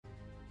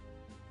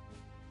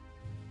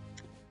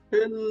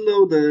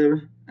Hello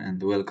there,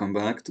 and welcome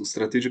back to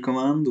Strategic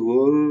Command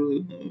War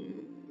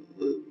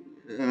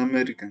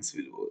American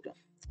Civil War.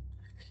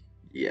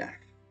 Yeah,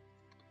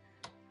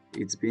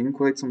 it's been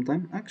quite some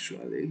time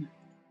actually.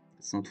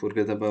 Let's not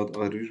forget about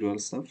our usual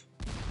stuff.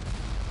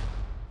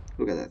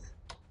 Look at that.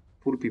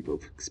 Full people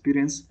of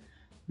experience.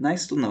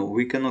 Nice to know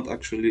we cannot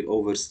actually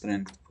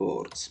overstrength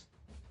forts.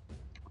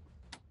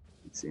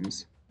 It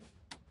seems.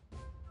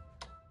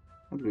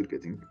 But we're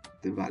getting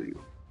the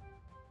value.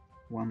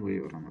 One way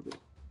or another.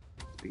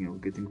 Speaking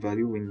of getting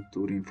value, we need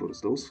to reinforce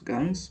those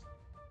guys.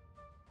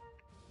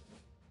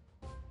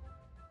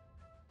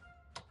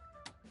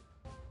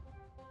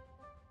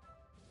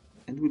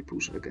 And we'll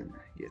push again,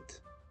 yet.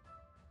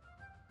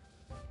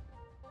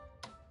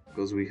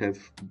 Because we have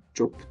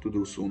job to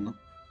do soon.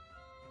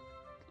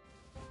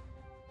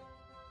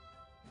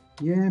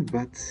 Yeah,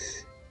 but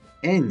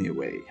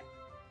anyway,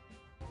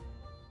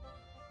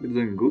 we're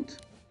doing good.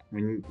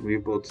 We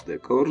bought the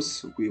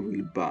course, we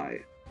will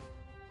buy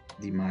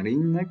the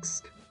marine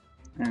next,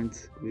 and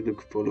we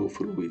look follow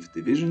through with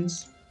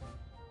divisions,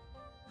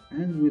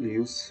 and we'll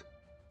use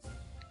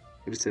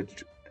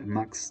research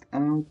maxed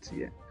out.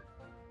 Yeah,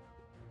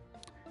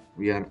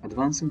 we are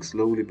advancing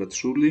slowly but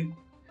surely.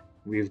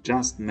 We've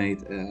just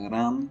made a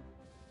run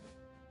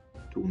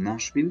to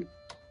Nashville,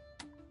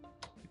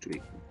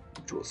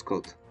 which was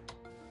caught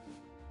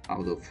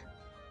out of,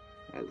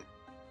 well,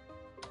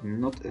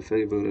 not a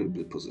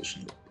favorable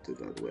position, let's put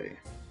it that way.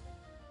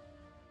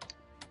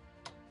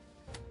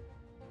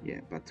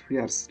 Yeah, but we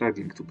are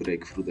struggling to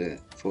break through the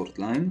fort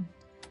line.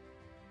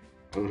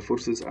 Our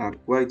forces are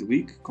quite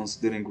weak,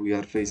 considering we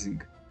are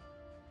facing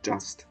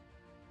just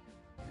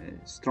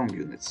strong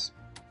units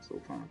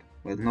so far.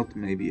 Well, not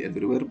maybe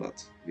everywhere,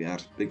 but we are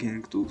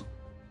beginning to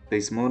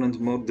face more and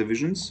more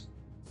divisions,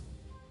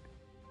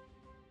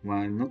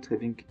 while not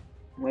having,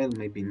 well,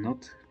 maybe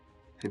not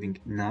having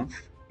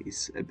enough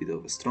is a bit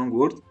of a strong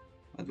word,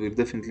 but we're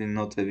definitely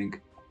not having,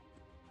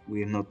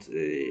 we're not,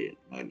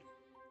 well,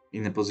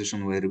 in a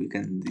position where we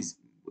can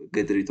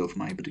get rid of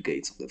my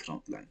brigades on the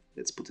front line.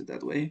 Let's put it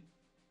that way.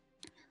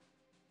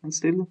 And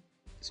still,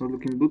 it's not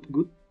looking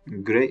good.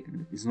 Great,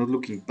 it's not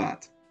looking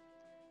bad.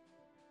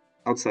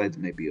 Outside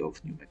maybe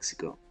of New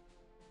Mexico,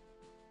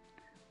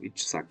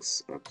 which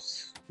sucks, but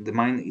the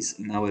mine is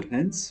in our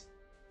hands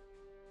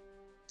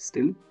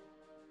still,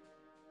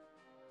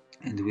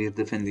 and we're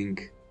defending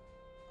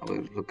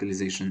our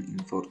localization in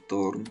Fort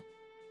Thorn.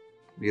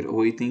 We're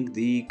awaiting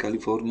the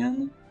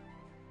Californian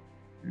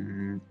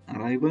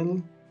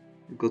arrival.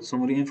 We've got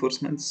some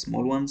reinforcements,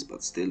 small ones,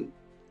 but still,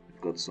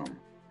 we've got some.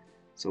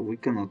 So we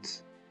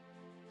cannot.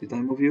 Did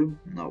I move you?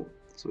 No.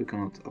 So we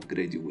cannot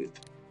upgrade you with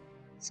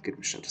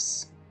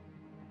skirmishers.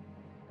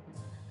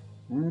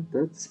 And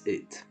that's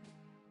it.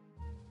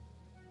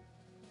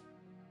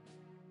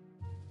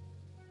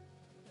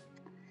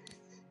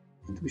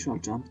 And we shall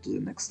jump to the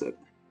next step.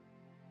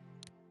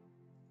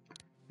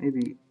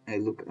 Maybe I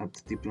look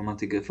at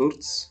diplomatic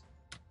efforts.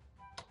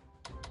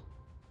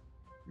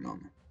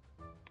 None.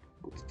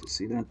 Good to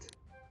see that.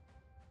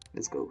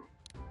 Let's go.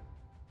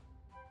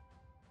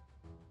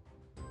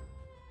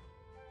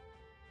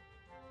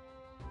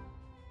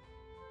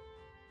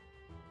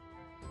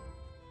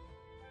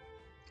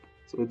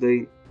 So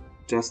they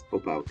just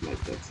pop out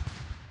like that.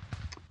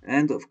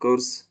 And of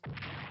course,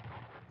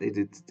 they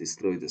did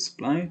destroy the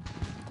supply.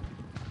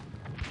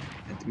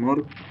 And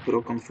more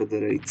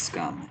pro-Confederate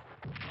scam.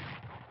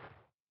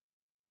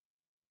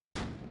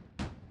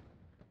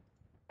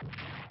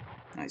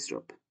 Nice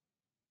job.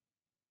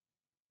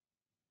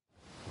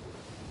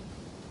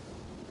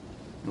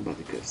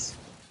 Nobody cares.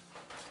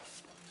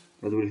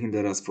 That will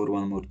hinder us for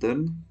one more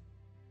turn.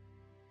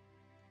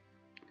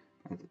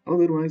 But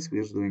otherwise,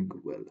 we're doing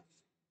well.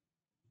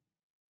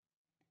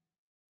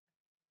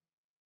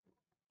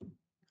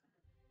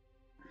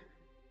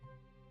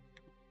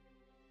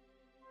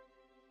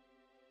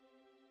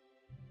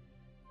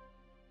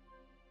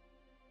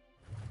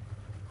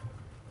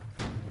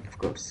 Of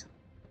course.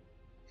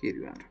 Here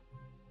you are.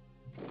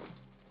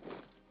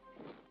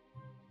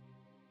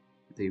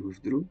 They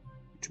withdrew,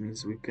 which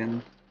means we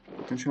can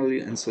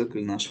potentially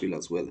encircle Nashville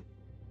as well.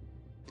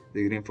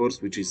 They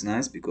reinforced, which is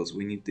nice because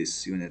we need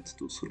this unit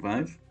to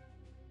survive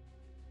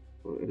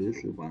for a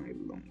little while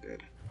longer.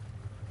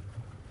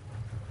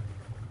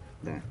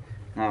 There.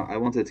 Now, I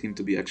wanted him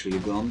to be actually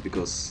gone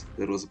because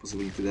there was a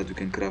possibility that we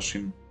can crush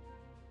him.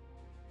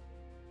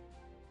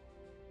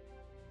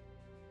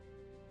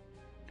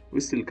 We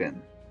still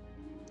can,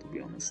 to be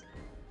honest.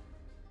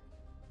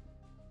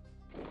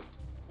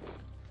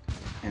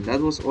 And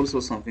that was also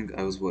something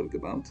I was worried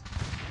about.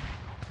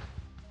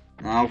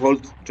 Now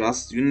hold,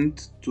 you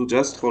need to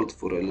just hold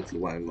for a little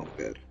while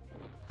longer.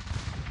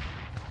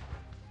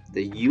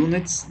 The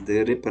units,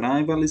 the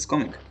reprisal is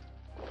coming.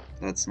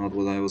 That's not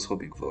what I was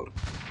hoping for.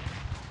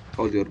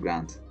 Hold your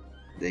ground.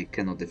 They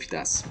cannot defeat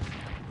us.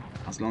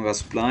 As long as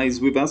supply is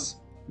with us,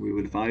 we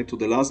will fight to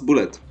the last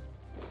bullet.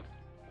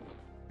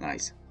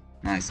 Nice.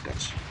 Nice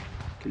catch.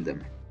 Kill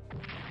them.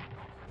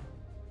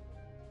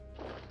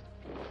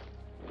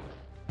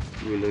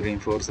 We will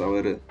reinforce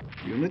our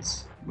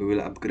units We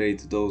will upgrade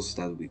those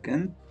that we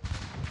can.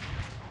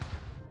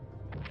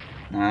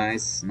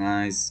 Nice,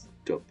 nice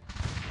job.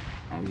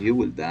 Now you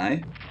will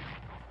die.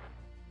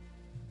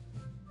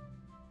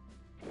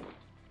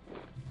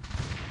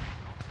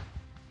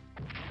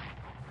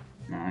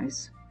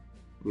 Nice.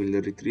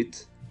 We'll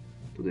retreat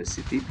to the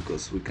city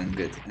because we can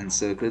get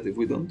encircled if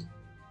we don't.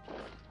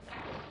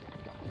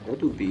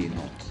 That would be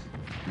not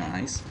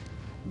nice.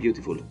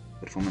 Beautiful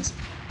performance.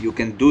 You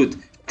can do it.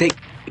 Take.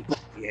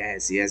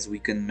 Yes, yes, we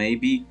can.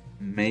 Maybe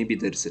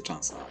there's a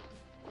chance now.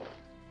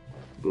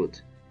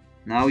 Good.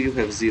 Now you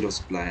have 0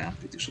 supply, I'm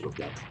pretty sure of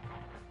that.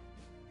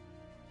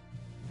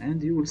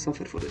 And you will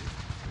suffer for it.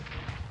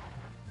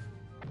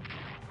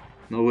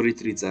 No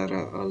retreats are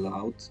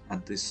allowed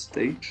at this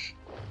stage.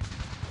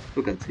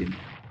 Look at him.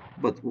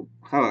 But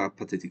how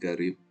pathetic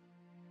are you?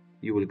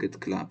 You will get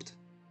clapped.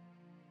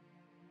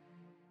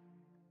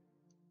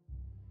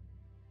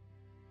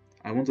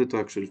 I wanted to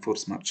actually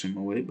force march him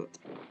away, but...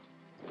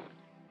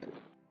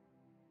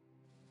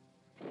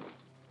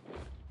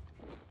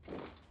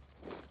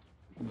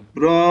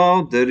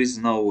 Bro, there is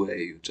no way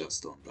you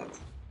just done that.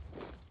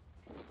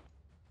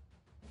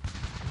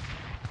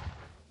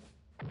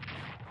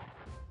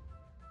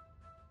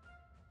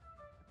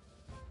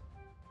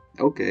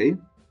 Okay,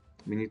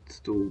 we need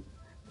to...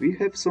 We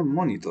have some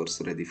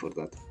monitors ready for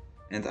that.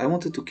 And I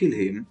wanted to kill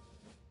him.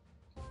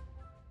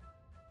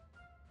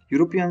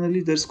 European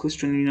leaders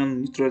question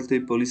Union neutrality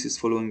policies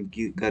following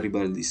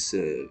Garibaldi's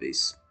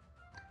surveys.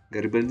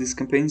 Garibaldi's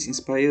campaigns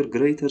inspire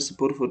greater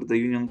support for the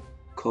Union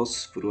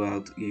cause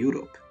throughout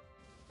Europe.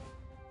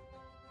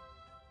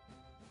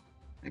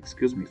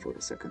 Excuse me for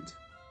a second.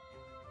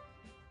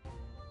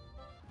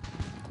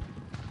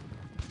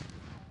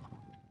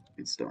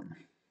 It's done.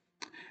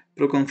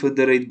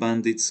 Pro-Confederate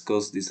bandits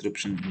cause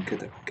disruption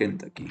in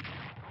Kentucky.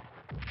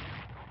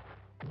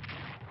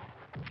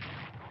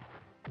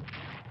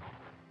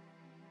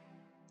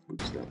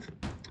 Good stuff.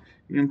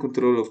 Union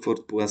control of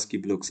Fort Pulaski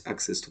blocks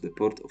access to the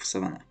port of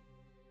Savannah.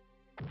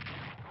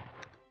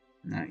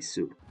 Nice.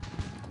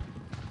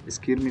 A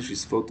skirmish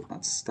is fought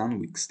at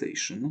Stanwix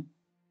Station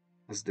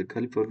as the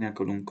California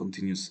column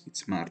continues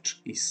its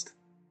march east.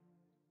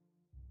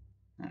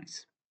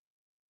 Nice.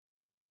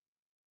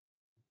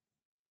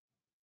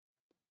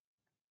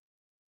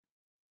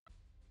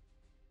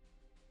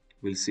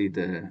 We'll see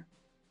the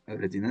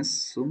readiness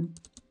soon.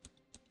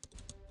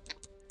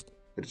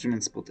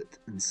 Regiment spotted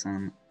in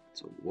San...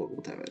 so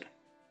whatever.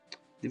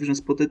 Division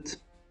spotted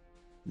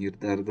near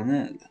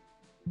Dardanelles.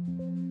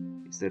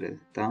 Is there a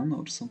town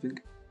or something?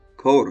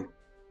 Corps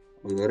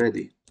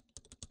already.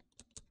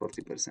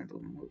 40%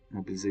 on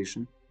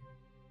mobilization.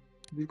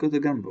 We've got a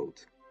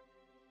gunboat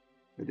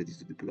ready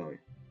to deploy.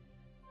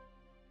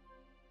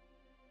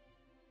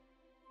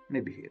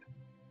 Maybe here.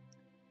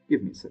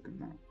 Give me a second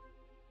now.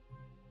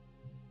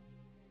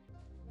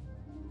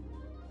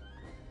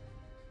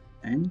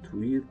 And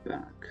we're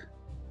back.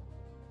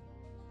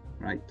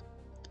 Right.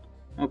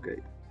 Okay.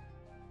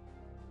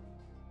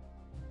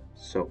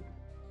 So,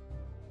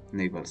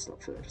 naval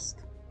stuff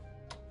first.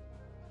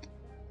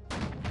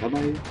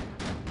 Bye-bye.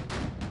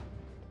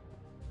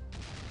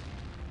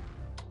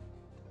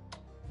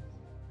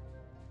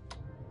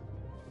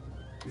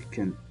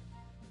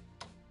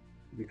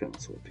 We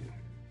cannot swap here.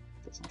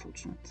 That's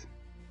unfortunate.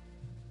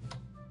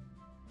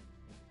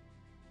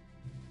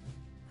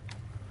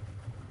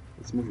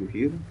 Let's move you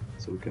here,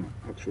 so we can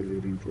actually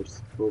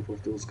reinforce both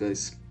of those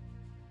guys.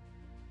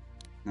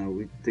 Now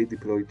they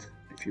deployed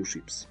a few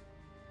ships.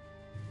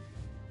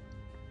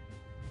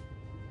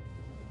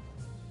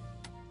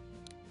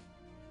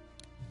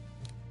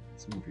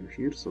 Let's move you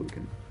here, so we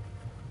can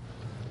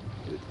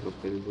do it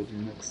properly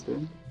next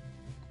turn.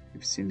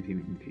 We've seen him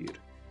in here.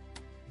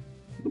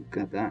 Look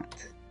at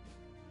that!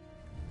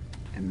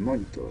 A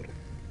monitor.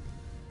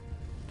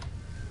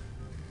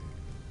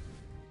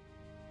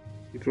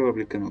 You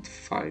probably cannot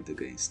fight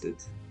against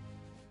it.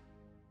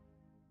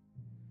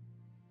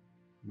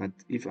 But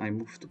if I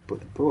move to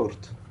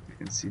port, you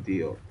can see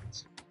the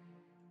odds.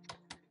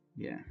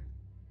 Yeah.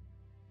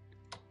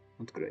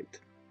 Not great.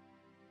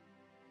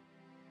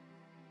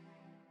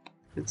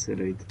 Let's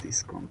raid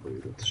this convoy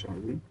route, shall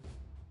we?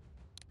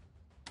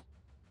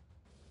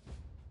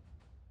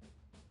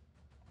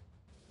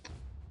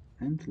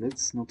 And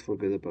let's not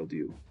forget about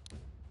you.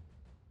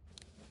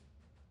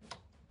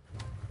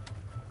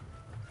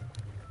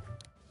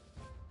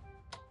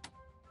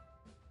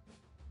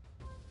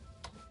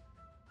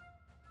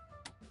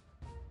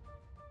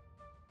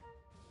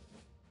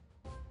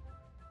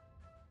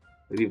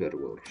 River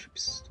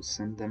warships, to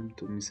send them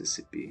to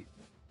Mississippi.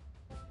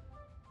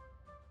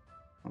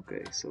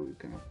 Okay, so we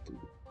cannot do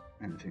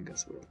anything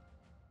as well.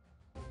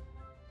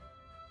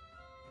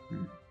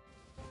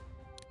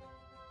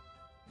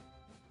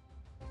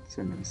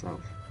 Send them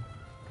south.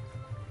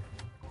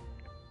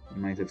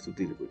 We might have to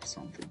deal with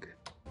something.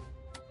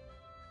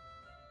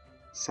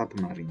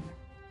 Submarine.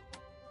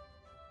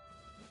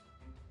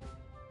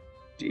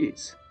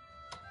 Jeez.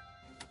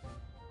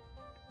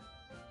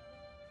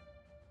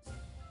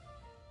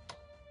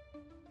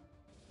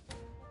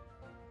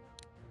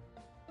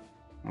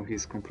 Now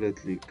he's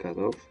completely cut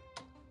off,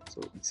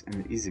 so it's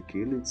an easy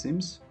kill, it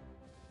seems.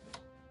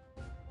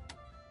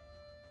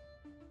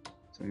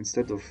 So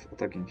instead of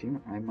attacking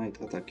him, I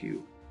might attack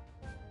you.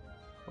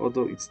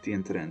 Although it's the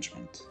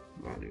entrenchment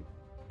value.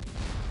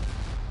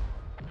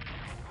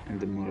 And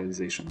the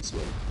moralization as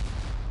well.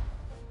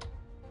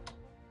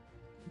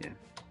 Yeah.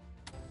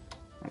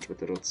 Much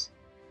better odds.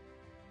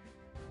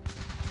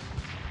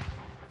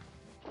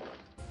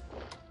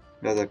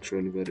 That's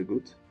actually very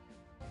good.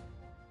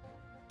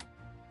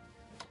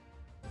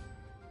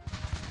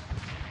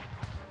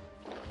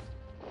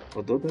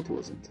 Although that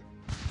wasn't.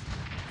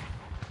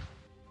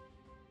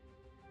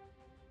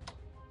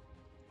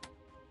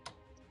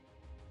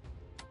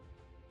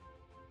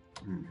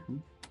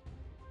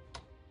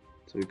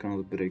 So we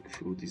cannot break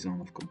through the zone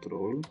of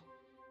control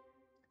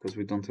because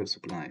we don't have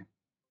supply.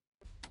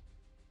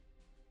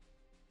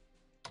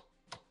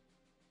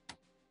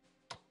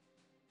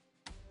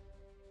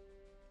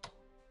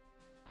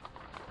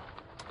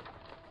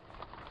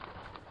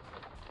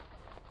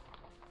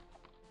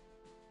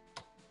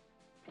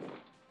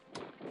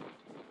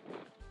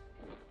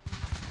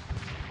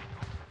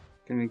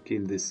 Can we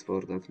kill this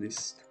fort at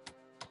least?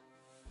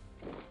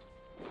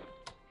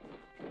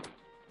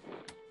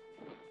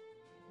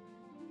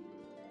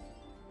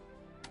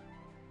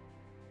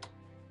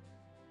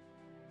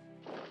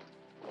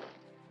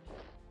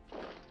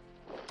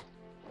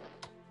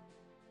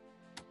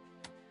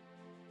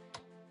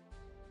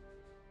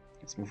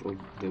 Let's move all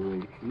the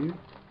way here.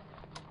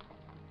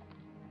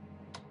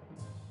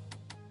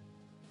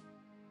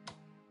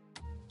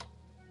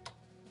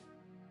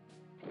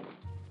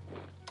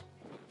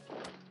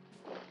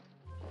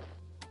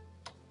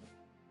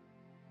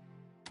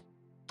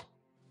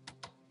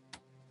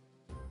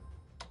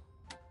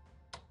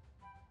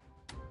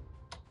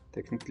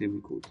 Technically we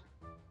could.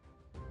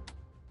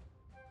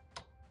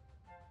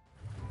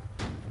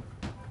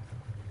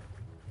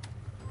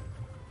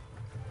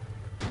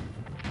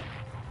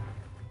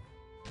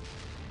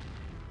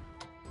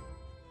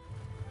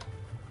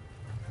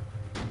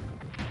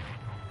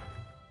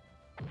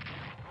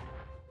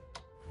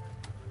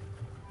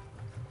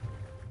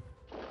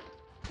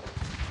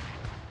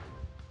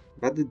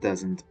 But it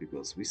doesn't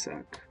because we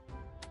suck.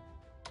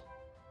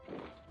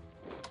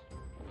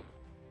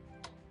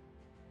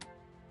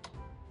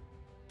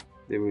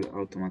 They will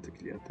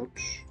automatically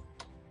attach.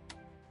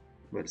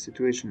 Well,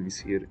 situation is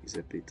here is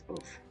a bit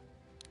of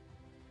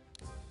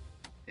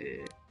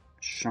a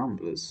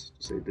shambles,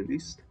 to say the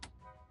least.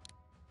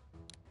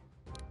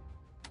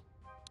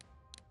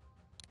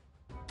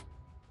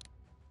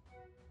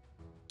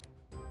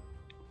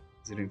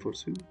 Let's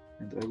reinforce you,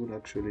 and I will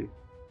actually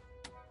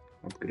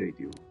upgrade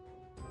you.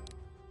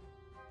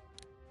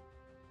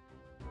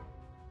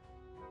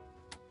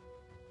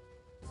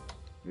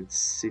 Let's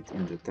sit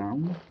in the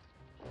town.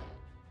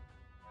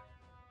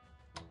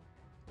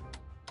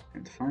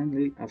 And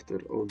finally, after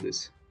all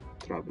this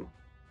trouble,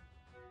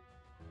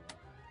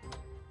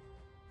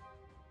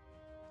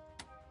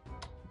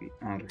 we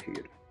are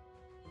here.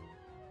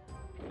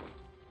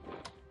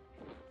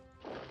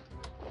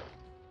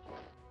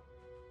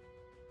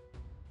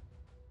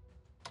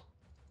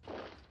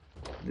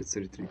 Let's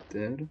retreat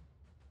there.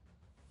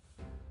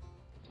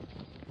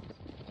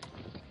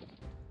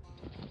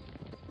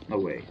 No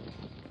way.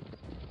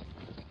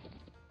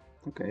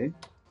 Okay,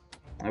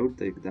 I will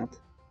take that.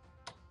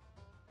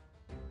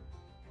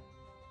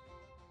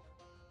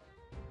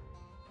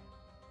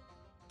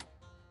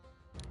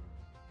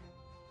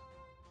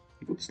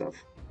 Good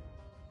stuff.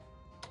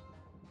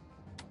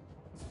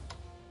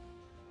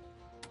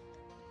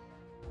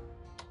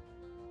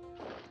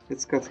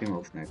 Let's cut him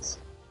off next.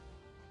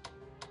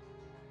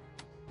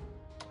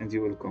 And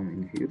you will come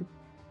in here.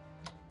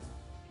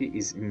 He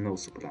is in no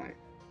supply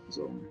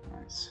zone.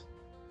 Nice.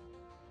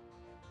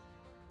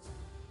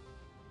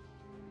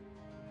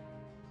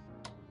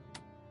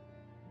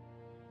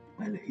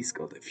 Well, he's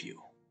got a few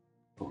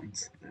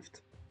points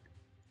left,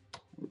 I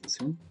would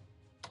assume.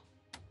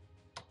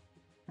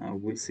 Now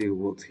we'll see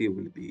what he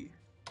will be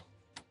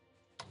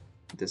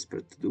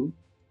desperate to do.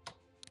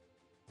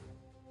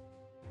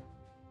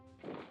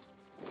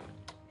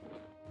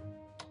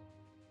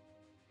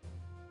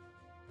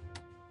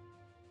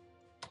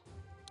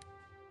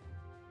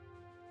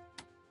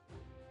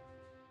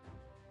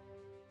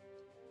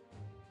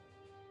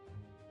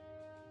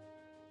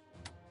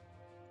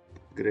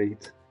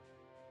 Great.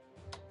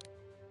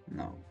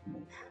 Now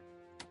move.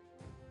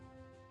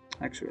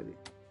 Actually,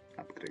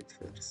 upgrade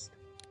first.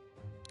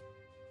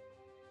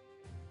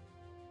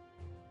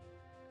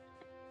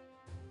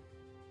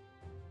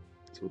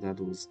 So that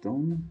was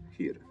done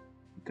here.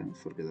 You can't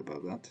forget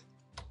about that.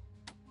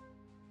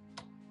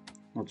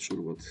 Not sure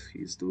what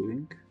he's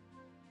doing.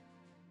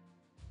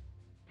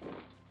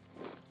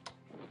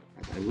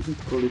 But I wouldn't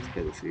call it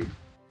healthy.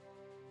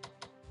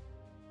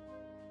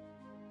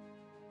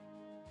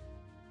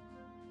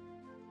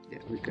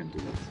 Yeah, we can do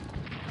that.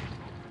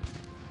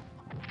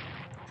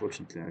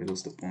 Unfortunately, I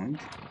lost a point.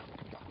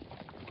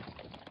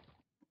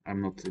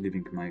 I'm not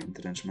leaving my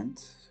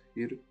entrenchment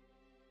here.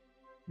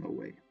 No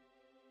way.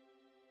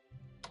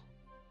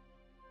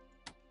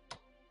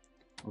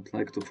 I would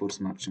like to force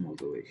march him all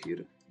the way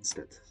here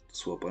instead, to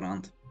swap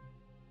around.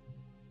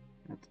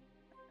 But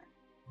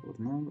for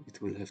now,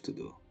 it will have to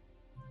do.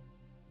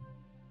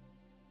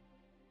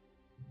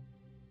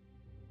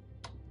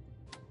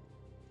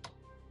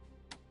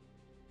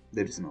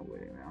 There is no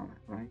way around,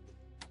 right?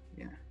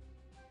 Yeah.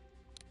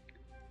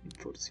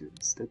 Enforce you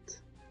instead.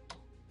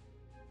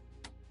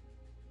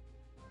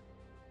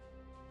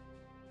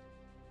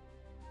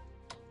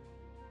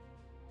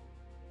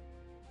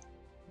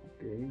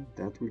 Okay,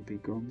 that will be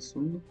gone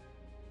soon.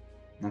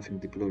 Nothing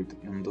deployed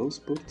on those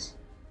ports.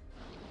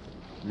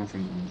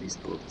 Nothing on these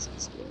ports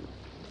as well.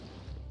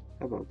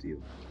 How about you?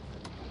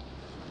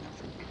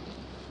 Nothing.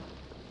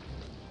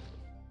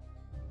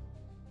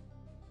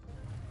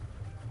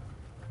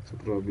 So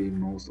probably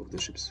most of the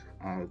ships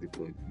are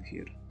deployed in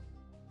here.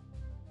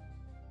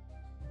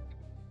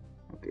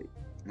 Okay,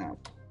 now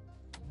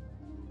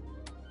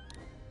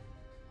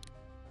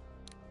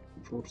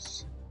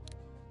force.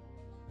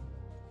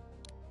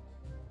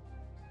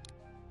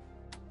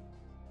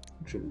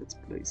 Actually, let's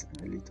place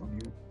an elite on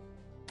you.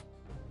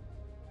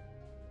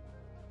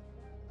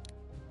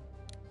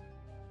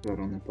 You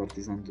are on a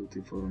partisan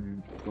duty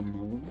from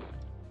now.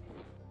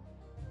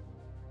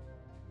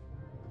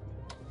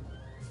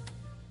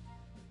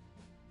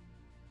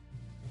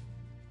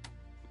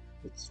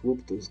 Let's swap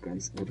those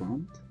guys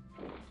around.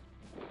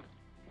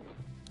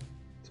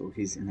 So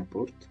he's in a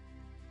port.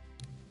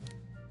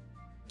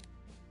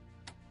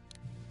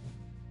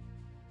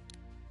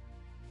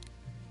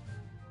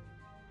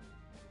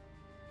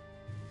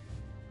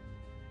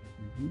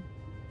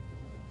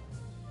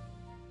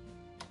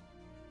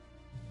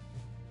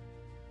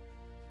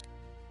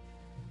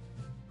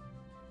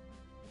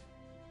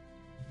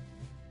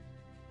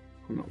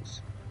 Who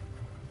knows?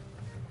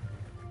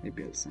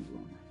 Maybe I'll send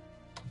one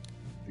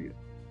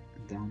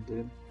down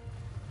there.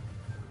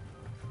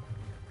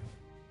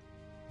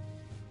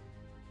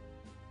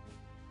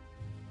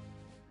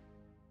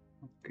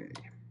 Okay.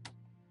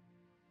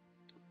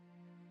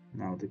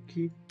 Now the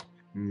key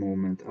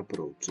moment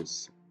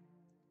approaches,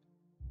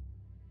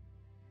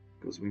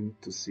 because we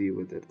need to see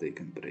whether they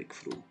can break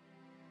through.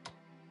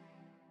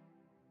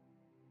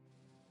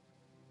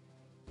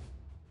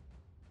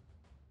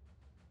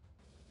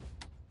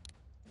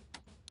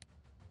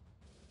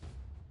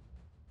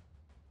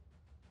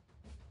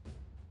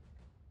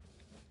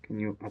 Can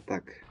you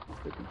attack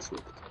after being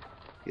swapped?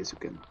 Yes, you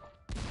can.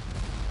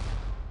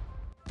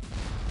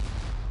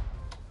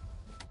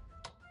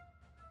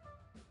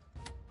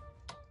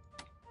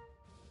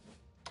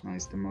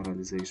 Nice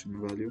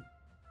demoralization value.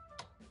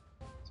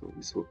 So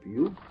we swap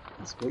you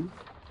as well.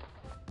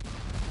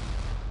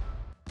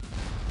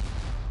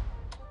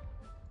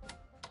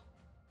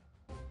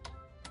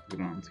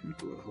 Grant him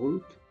to a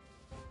hold.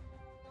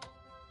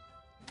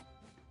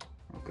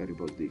 Now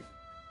Garibaldi.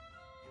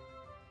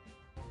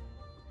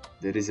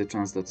 There is a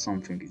chance that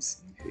something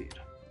is in here.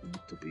 We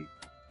need to be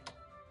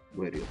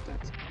wary of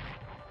that.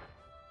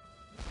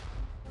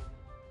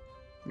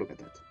 Look at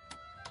that.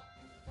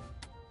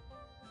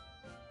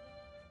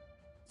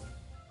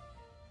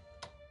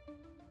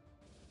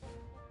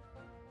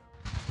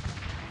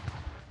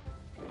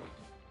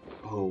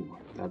 Oh,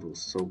 that was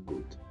so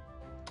good.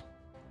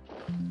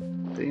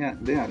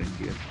 They are in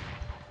here,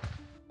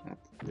 but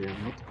they are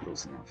not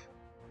close enough.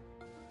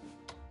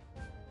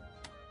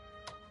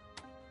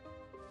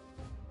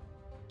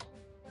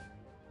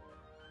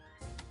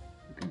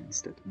 You can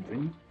instead move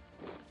in,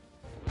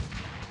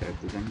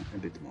 hurt them a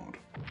bit more.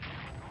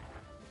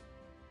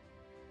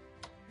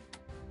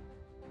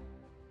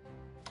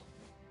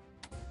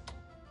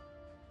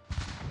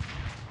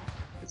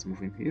 Let's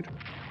move in here.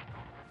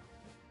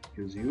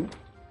 Use you.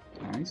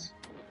 Nice.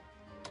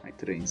 My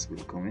trains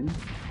will come in.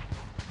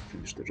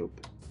 Finish the job.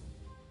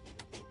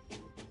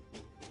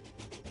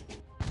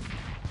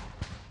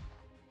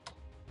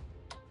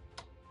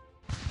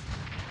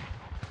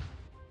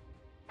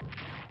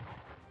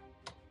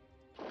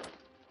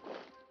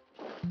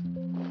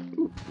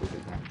 Ooh, look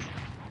at that.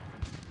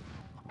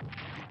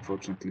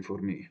 Fortunately for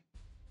me,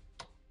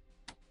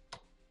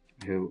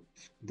 I have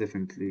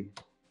definitely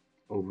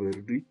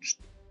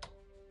overreached.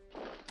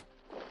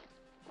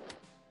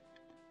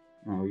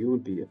 Now you will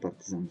be a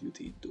partisan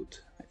duty dude,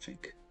 I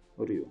think.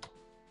 Or you?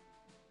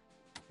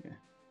 Yeah.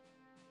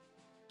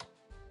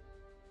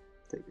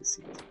 Take a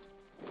seat.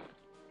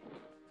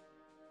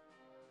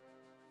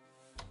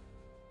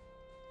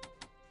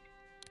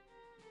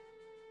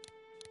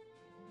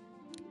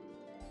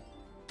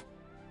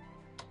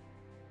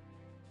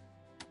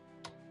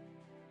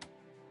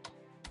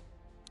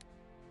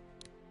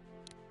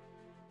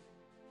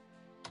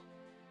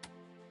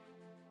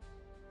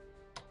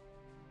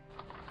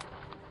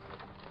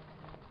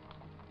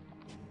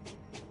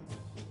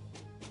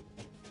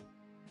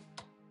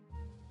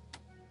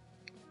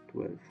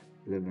 Twelve,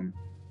 11,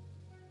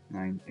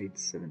 9, 8,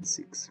 7,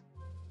 6.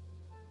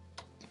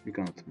 We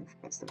cannot move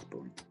past that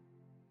point.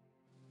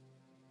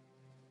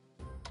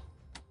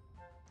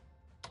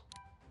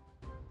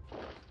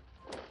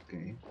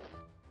 Okay.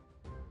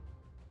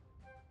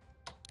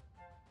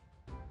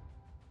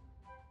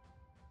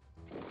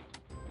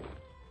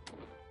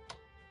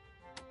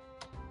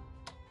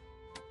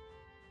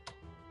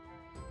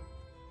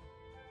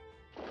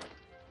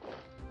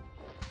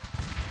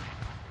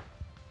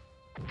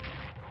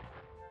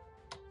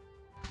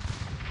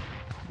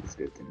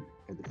 get him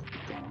a little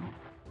bit down.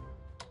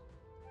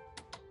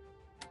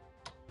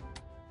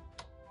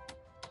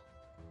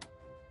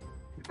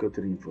 We've got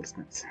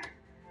reinforcements.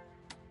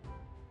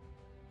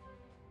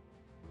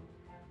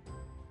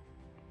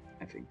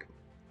 I think.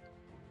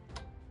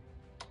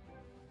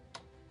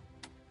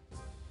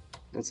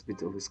 That's a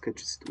bit of a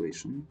sketchy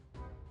situation.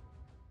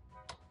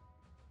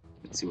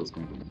 Let's see what's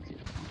going on here.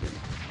 Okay.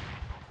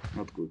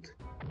 Not good.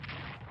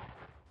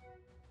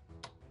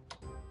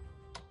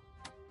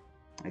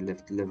 I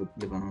left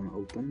Lebanon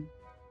open.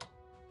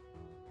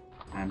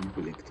 I'm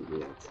willing to do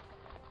that.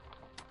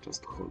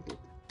 Just hold it.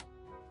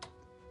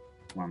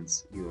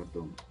 Once you are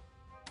done,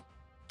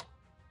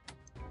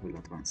 we'll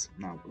advance.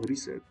 Now,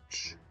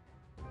 research.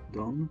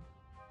 Done.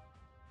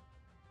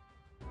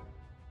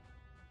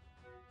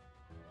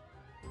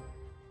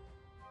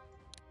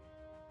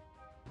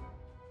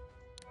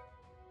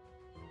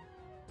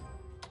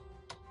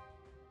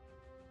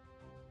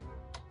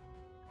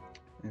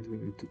 And we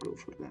need to go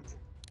for that.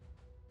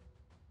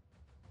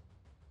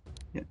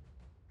 Yeah,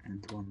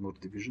 and one more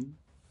division.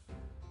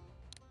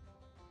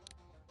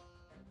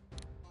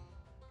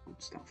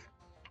 Good stuff.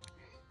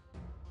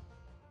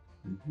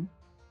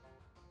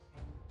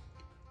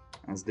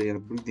 As they are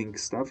building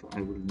stuff,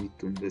 I will need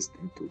to invest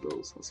into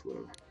those as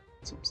well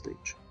at some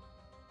stage.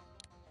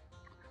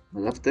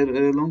 But after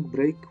a long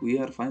break, we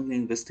are finally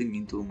investing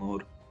into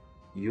more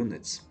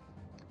units.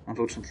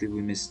 Unfortunately,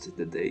 we missed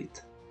the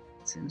date,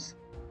 it seems.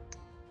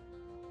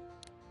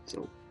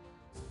 So,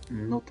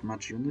 not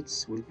much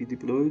units will be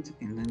deployed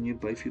in the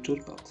nearby future,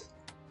 but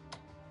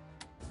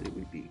they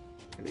will be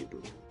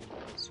available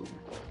soon.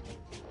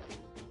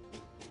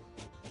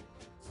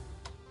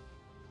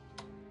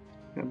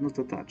 They are not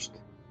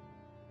attached.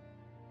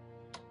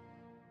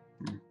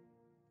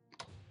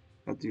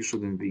 But you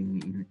shouldn't be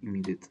in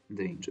immediate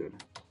danger,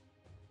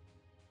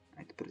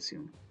 I'd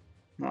presume.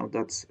 Now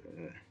that's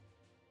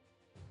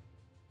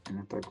an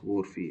attack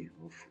worthy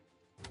of...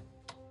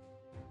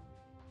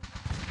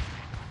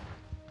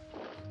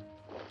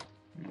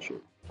 I'm not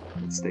sure.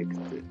 Let's take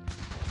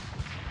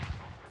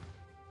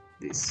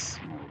this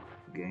small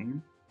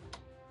game.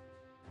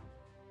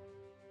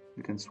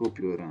 We can swap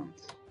you around.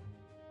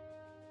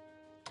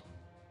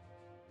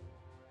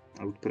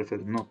 I would prefer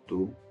not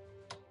to,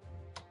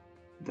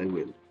 but I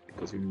will,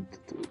 because you need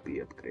to be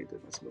upgraded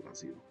as well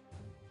as you.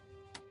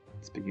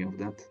 Speaking of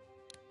that,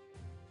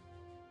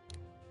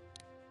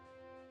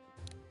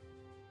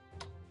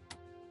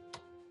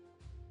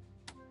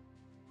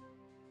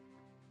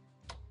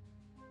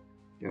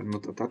 you are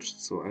not attached,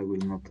 so I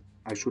will not.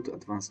 I should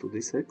advance to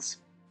this X,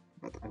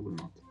 but I will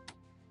not.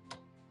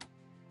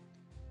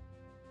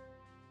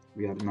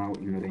 We are now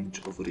in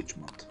range of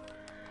Richmond,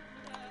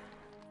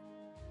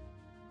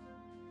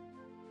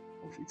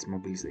 of its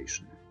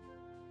mobilization.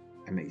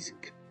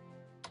 Amazing.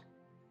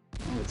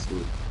 Now let's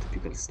do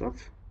typical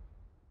stuff.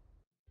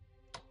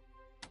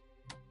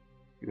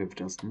 You have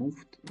just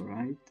moved,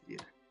 right? Yeah.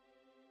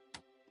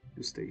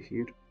 You stay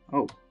here.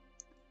 Oh,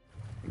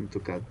 I need to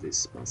cut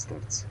these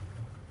bastards.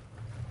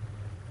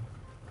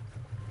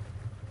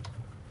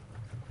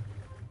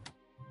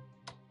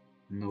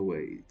 No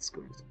way it's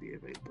going to be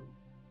available.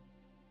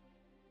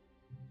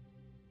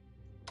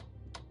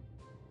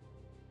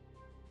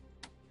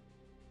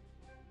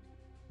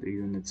 The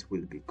units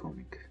will be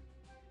coming.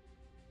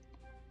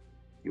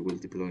 You will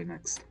deploy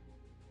next.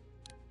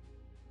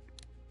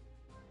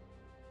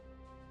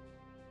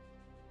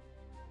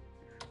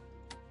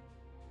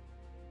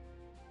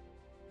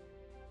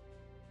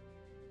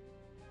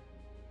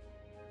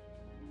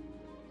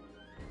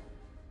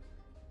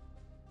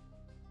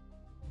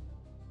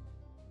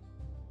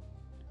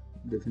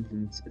 Definitely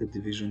needs a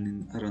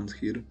division around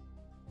here.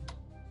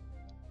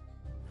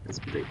 Let's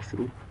break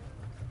through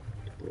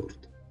to port.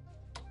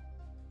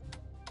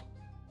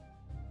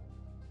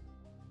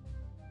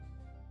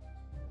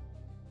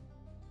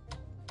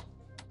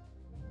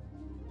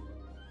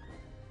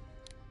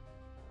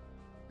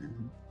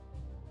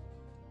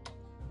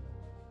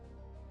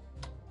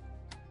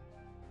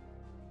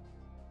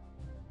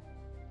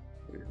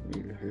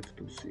 We'll have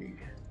to see.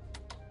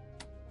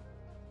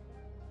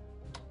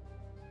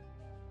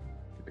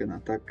 You can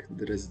attack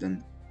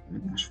Dresden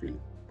and Nashville,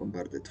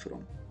 bombarded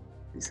from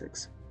this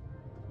X.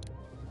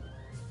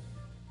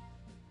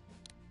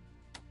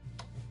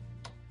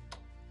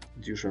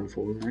 You shall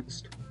fall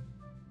next.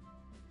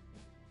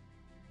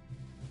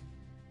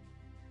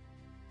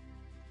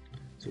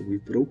 So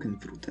we've broken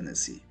through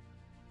Tennessee,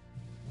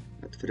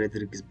 but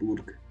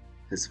Fredericksburg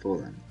has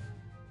fallen.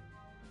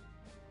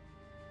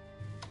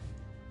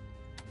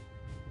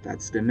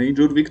 That's the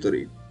major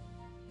victory,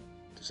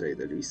 to say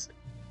the least.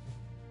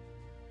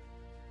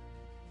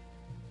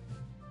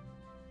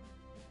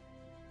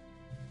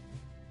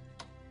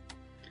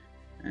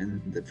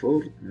 And the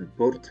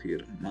port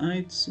here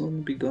might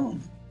soon be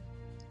gone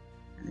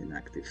and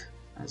inactive,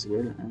 as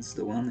well as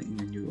the one in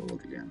New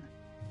Orleans.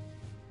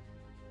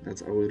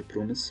 That's our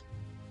promise.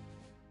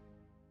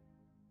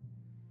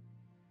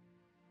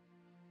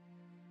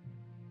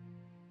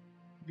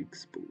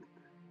 Vicksburg.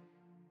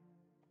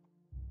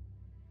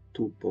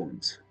 2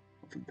 points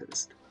of of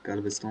interest.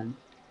 Galveston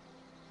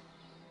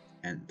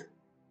and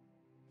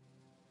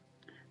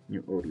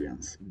New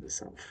Orleans in the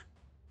south.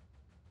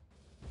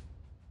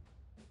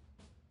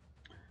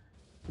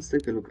 Let's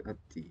take a look at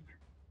the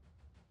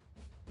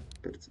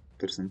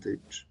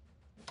percentage.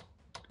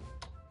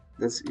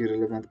 That's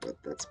irrelevant, but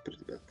that's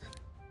pretty bad.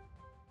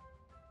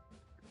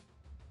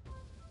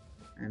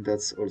 And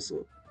that's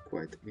also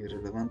quite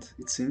irrelevant.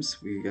 It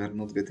seems we are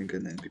not getting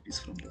any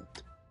MVPs from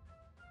that.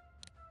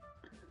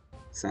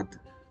 Sad.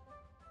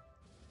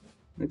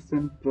 Next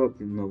time,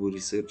 probably no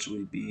research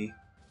will be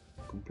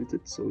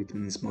completed, so it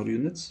means more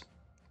units.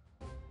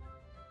 But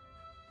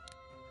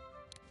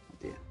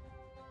yeah,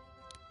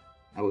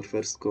 our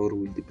first corps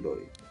will deploy,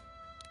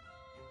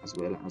 as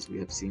well as we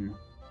have seen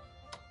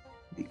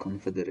the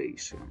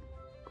Confederation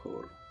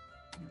corps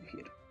in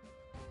here.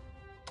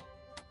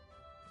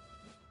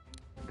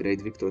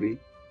 Great victory,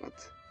 but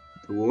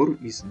the war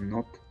is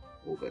not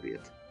over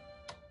yet.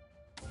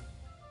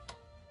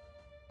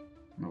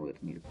 Nowhere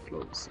near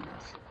close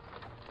enough.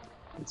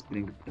 Let's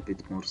bring a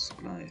bit more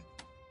supply.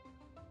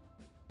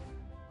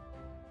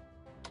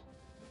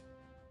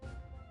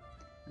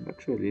 And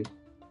actually,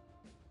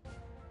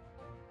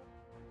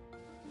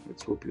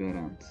 let's swap you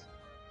around.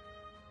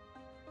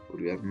 For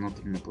we are not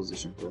in a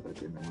position to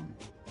attack anyone.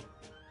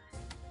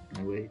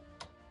 Anyway,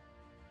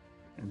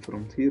 and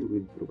from here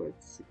we'll provide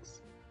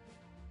 6.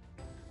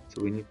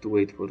 So we need to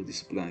wait for the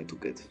supply to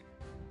get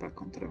back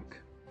on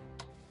track.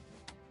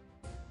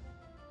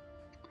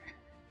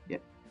 Yeah.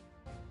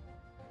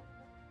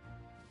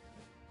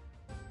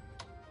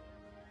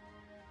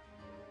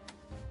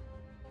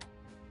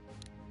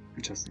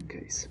 Just in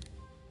case.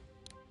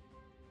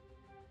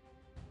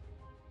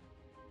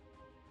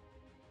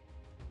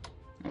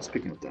 Now,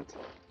 speaking of that,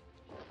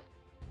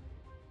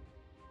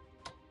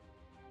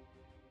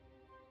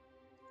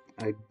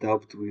 I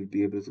doubt we'll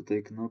be able to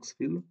take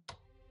Knoxville.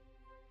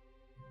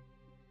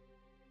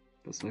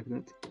 Just like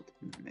that, but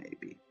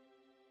maybe.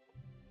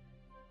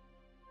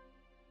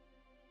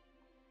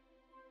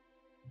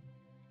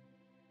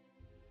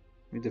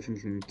 We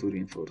definitely need to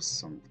reinforce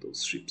some of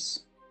those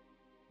ships.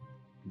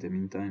 In the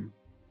meantime,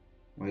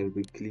 while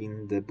we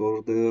clean the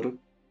border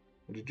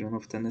region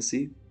of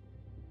Tennessee,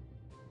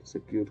 to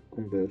secure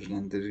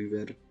Cumberland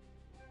River,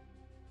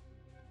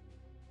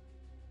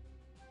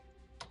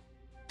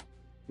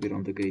 we're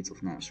on the gates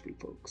of Nashville,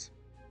 folks.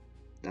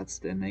 That's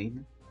the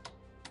main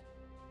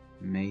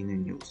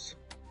news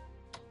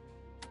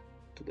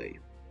today.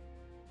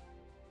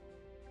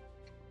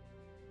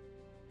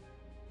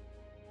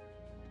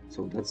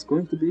 So that's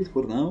going to be it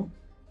for now.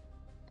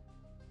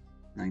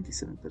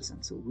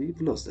 97%, so we've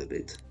lost a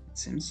bit, it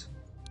seems.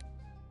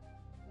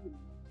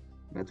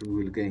 But we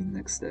will gain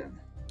next turn.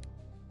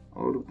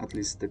 Or at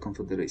least the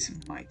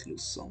Confederation might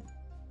lose some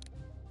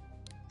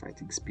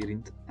fighting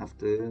spirit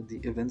after the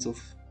events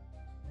of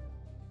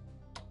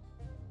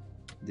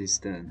this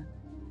turn.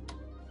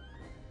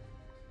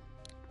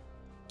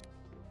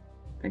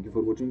 Thank you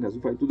for watching as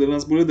we fight to the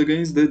last bullet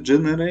against the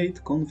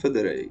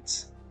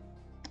Confederates.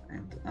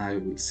 And I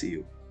will see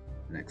you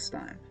next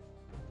time.